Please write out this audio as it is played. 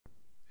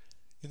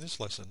In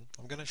this lesson,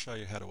 I'm going to show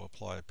you how to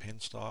apply a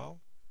pen style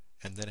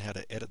and then how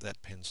to edit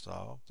that pen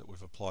style that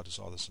we've applied as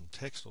either some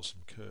text or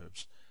some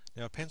curves.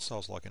 Now a pen style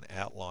is like an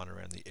outline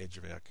around the edge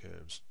of our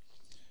curves.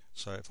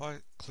 So if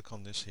I click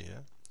on this here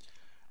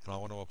and I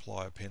want to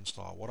apply a pen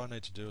style, what I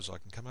need to do is I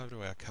can come over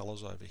to our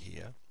colours over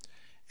here,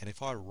 and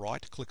if I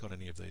right click on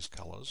any of these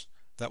colours,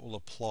 that will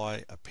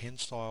apply a pen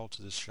style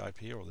to this shape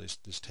here, or this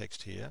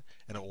text here,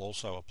 and it will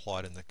also apply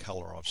it in the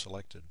colour I've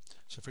selected.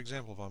 So for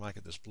example, if I make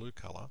it this blue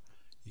colour,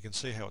 you can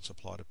see how it's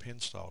applied a pen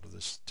style to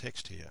this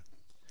text here.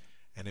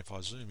 And if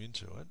I zoom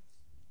into it,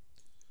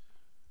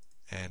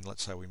 and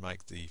let's say we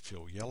make the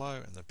fill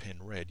yellow and the pen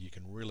red, you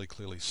can really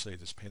clearly see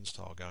this pen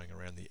style going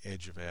around the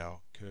edge of our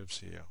curves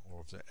here,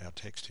 or of our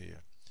text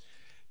here.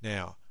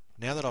 Now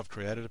that I've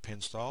created a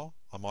pen style,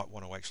 I might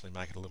want to actually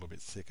make it a little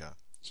bit thicker.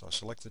 So I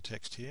select the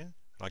text here,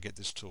 and I get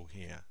this tool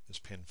here, this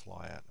pen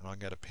flyout, and I can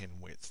go to pen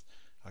width.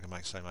 I can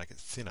make it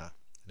thinner,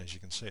 and as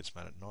you can see, it's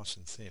made it nice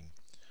and thin.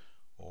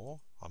 Or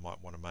I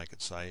might want to make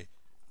it, say,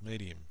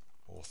 medium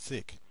or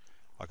thick.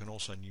 I can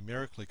also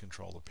numerically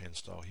control the pen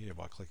style here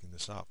by clicking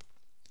this up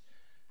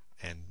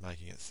and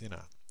making it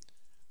thinner.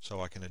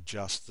 So I can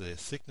adjust the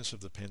thickness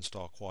of the pen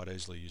style quite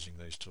easily using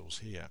these tools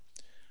here.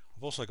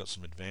 I've also got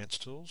some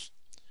advanced tools,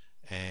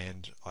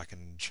 and I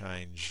can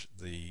change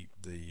the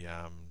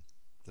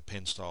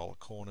pen style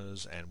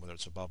corners and whether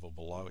it's above or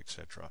below,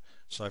 etc.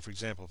 So for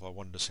example, if I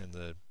wanted to send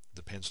the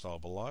pen style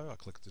below, I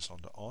click this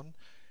onto on,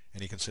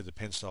 and you can see the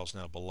pen style is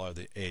now below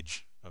the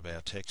edge of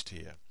our text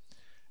here.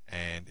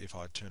 And if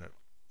I turn it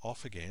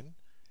off again,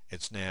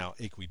 it's now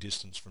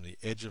equidistant from the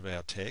edge of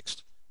our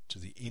text to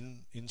the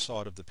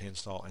inside of the pen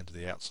style and to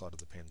the outside of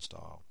the pen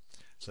style.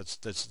 So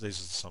these are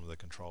some of the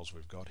controls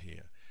we've got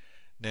here.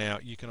 Now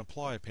you can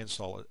apply a pen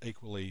style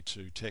equally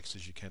to text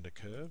as you can to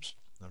curves.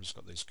 I've just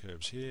got these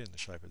curves here in the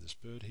shape of this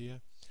bird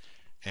here,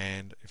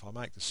 and if I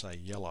make this say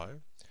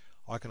yellow,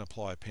 I can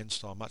apply a pen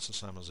style much the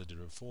same as I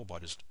did before by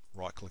just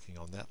right clicking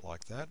on that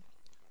like that.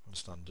 I'll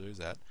just undo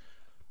that.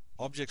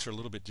 Objects are a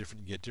little bit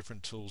different. You get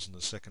different tools in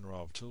the second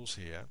row of tools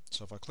here.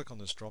 So if I click on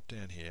this drop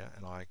down here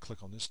and I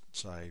click on this,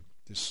 say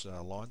this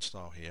line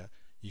style here,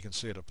 you can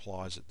see it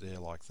applies it there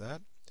like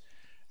that.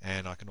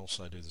 And I can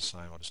also do the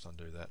same. I'll just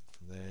undo that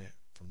from there,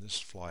 from this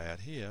fly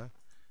out here,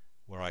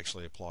 where I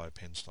actually apply a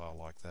pen style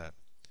like that,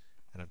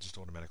 and it just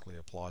automatically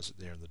applies it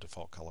there in the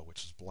default color,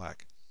 which is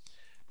black.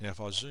 Now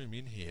if I zoom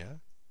in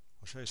here,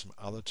 I'll show you some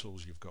other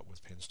tools you've got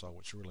with pen style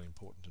which are really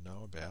important to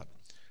know about.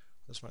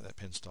 Let's make that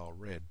pen style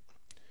red.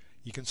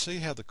 You can see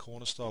how the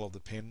corner style of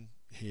the pen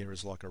here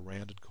is like a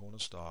rounded corner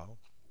style.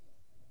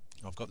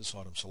 I've got this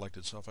item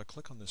selected, so if I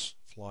click on this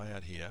fly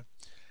out here,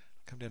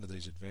 come down to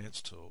these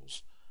advanced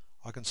tools,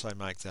 I can say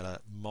make that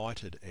a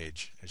mitered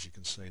edge, as you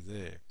can see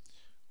there,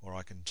 or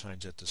I can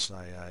change that to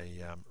say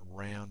a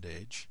round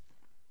edge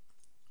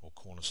or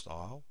corner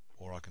style,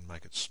 or I can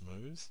make it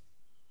smooth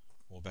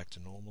or back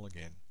to normal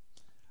again.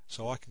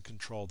 So I can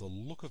control the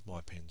look of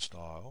my pen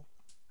style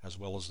as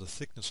well as the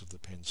thickness of the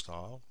pen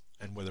style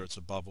and whether it's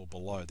above or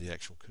below the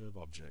actual curve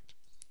object.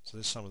 So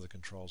there's some of the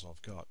controls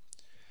I've got.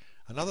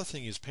 Another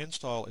thing is pen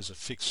style is a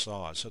fixed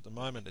size. So at the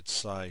moment it's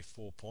say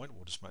 4 point.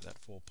 We'll just make that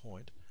 4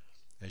 point,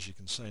 as you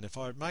can see. And if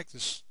I make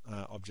this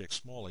object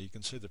smaller, you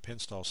can see the pen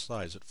style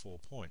stays at 4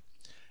 point.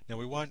 Now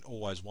we won't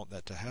always want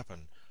that to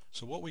happen.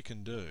 So what we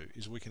can do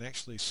is we can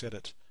actually set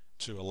it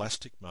to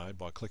elastic mode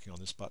by clicking on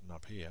this button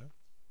up here,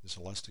 this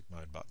elastic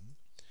mode button.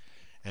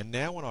 And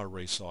now when I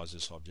resize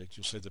this object,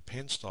 you'll see the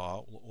pen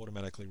style will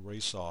automatically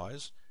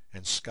resize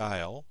and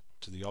scale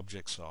to the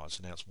object size.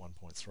 So now it's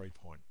 1.3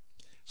 point.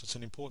 So it's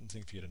an important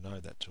thing for you to know,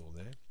 that tool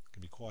there. It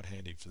can be quite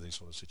handy for these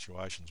sort of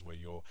situations where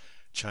you're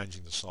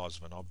changing the size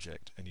of an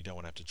object and you don't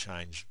want to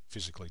have to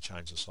physically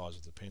change the size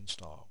of the pen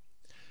style.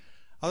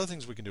 Other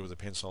things we can do with the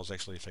pen style is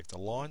actually affect the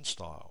line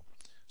style.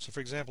 So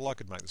for example, I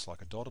could make this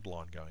like a dotted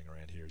line going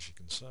around here, as you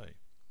can see.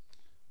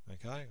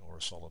 Okay, or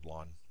a solid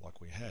line like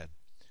we had.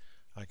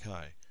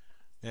 Okay,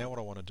 now what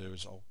I want to do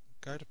is I'll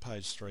go to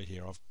page 3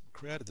 here. I've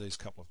created these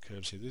couple of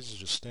curves here. These are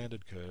just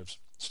standard curves,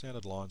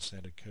 standard line,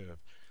 standard curve.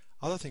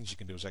 Other things you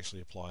can do is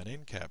actually apply an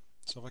end cap.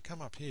 So if I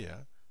come up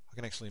here, I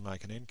can actually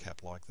make an end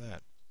cap like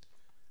that.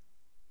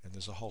 And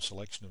there's a whole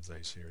selection of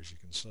these here, as you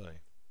can see.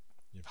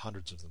 You have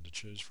hundreds of them to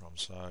choose from,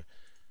 so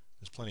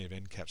there's plenty of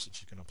end caps that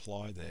you can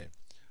apply there.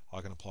 I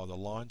can apply the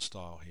line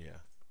style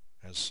here,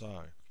 as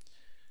so.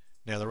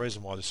 Now the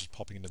reason why this is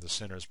popping into the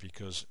center is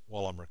because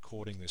while I'm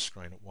recording this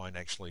screen, it won't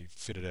actually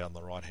fit it out on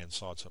the right hand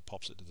side, so it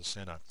pops it to the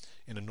center.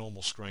 In a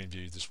normal screen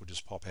view, this would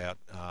just pop out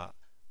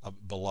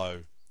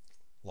below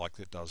like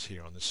it does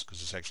here on this, because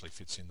this actually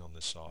fits in on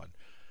this side.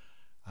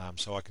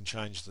 So I can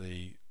change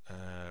the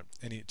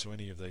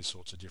any of these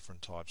sorts of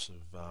different types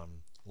of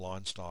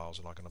line styles,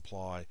 and I can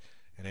apply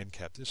an end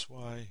cap this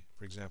way,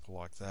 for example,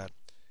 like that,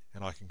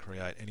 and I can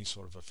create any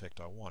sort of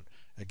effect I want.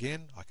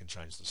 Again, I can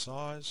change the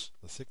size,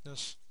 the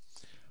thickness,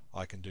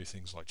 I can do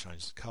things like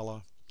change the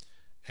color,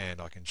 and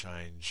I can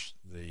change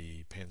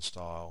the pen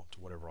style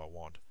to whatever I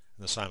want.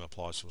 And the same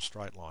applies to a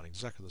straight line,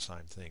 exactly the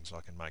same thing. So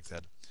I can make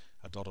that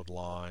a dotted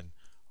line,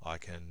 I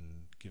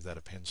can give that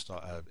a pen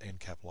style,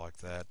 end cap like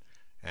that,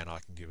 and I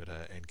can give it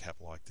an end cap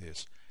like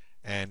this.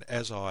 And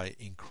as I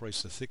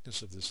increase the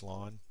thickness of this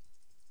line,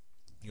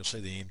 you'll see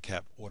the end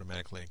cap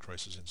automatically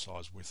increases in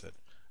size with it,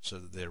 so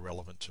that they're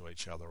relevant to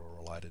each other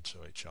or related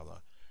to each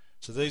other.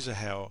 So these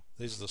are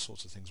the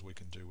sorts of things we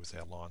can do with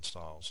our line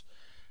styles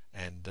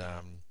and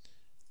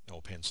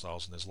or pen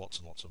styles, and there's lots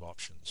and lots of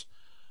options.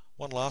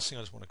 One last thing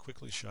I just want to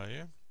quickly show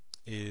you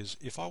is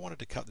if I wanted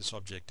to cut this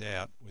object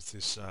out with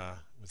this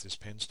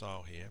pen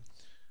style here,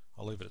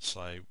 I'll leave it at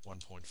say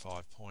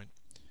 1.5 point.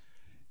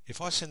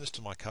 If I send this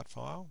to my cut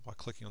file by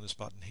clicking on this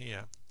button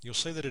here, you'll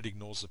see that it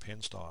ignores the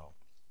pen style.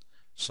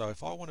 So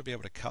if I want to be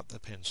able to cut the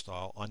pen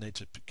style, I need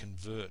to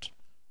convert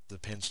the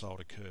pen style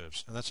to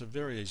curves, and that's a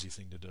very easy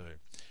thing to do.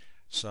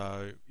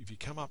 So if you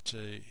come up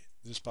to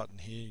this button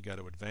here, you go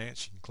to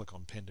Advanced, you can click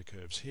on Pen to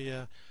Curves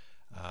here.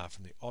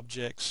 From the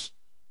Objects,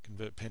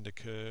 Convert Pen to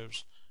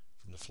Curves.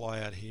 From the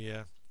flyout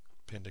here,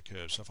 Pen to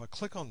Curves. So if I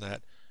click on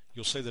that,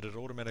 you'll see that it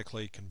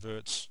automatically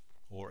converts,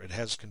 or it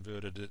has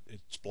converted it.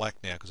 It's black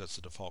now because that's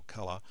the default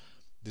color,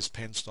 this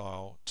pen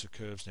style to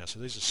curves now. So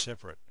these are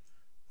separate.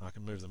 I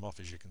can move them off,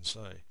 as you can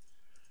see.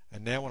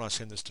 And now when I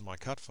send this to my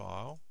cut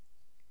file,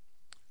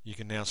 you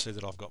can now see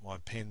that I've got my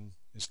pen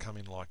is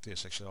coming like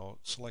this. Actually, I'll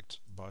select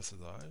both of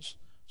those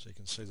so you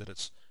can see that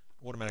it's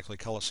automatically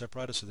color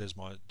separated. So there's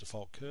my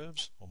default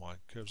curves, or my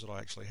curves that I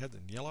actually had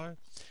in yellow,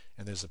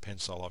 and there's the pen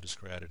style I've just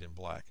created in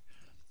black.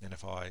 And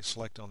if I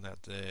select on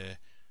that there,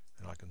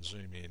 and I can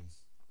zoom in,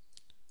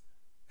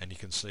 and you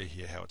can see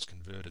here how it's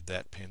converted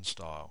that pen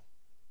style.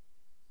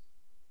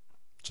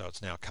 So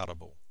it's now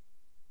cuttable.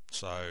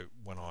 So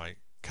when I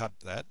cut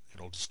that,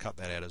 it'll just cut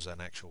that out as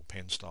an actual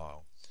pen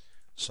style.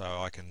 So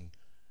I can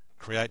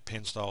create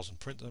pen styles and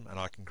print them, and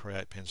I can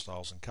create pen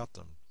styles and cut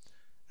them.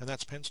 And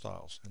that's pen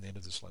styles, and the end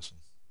of this lesson.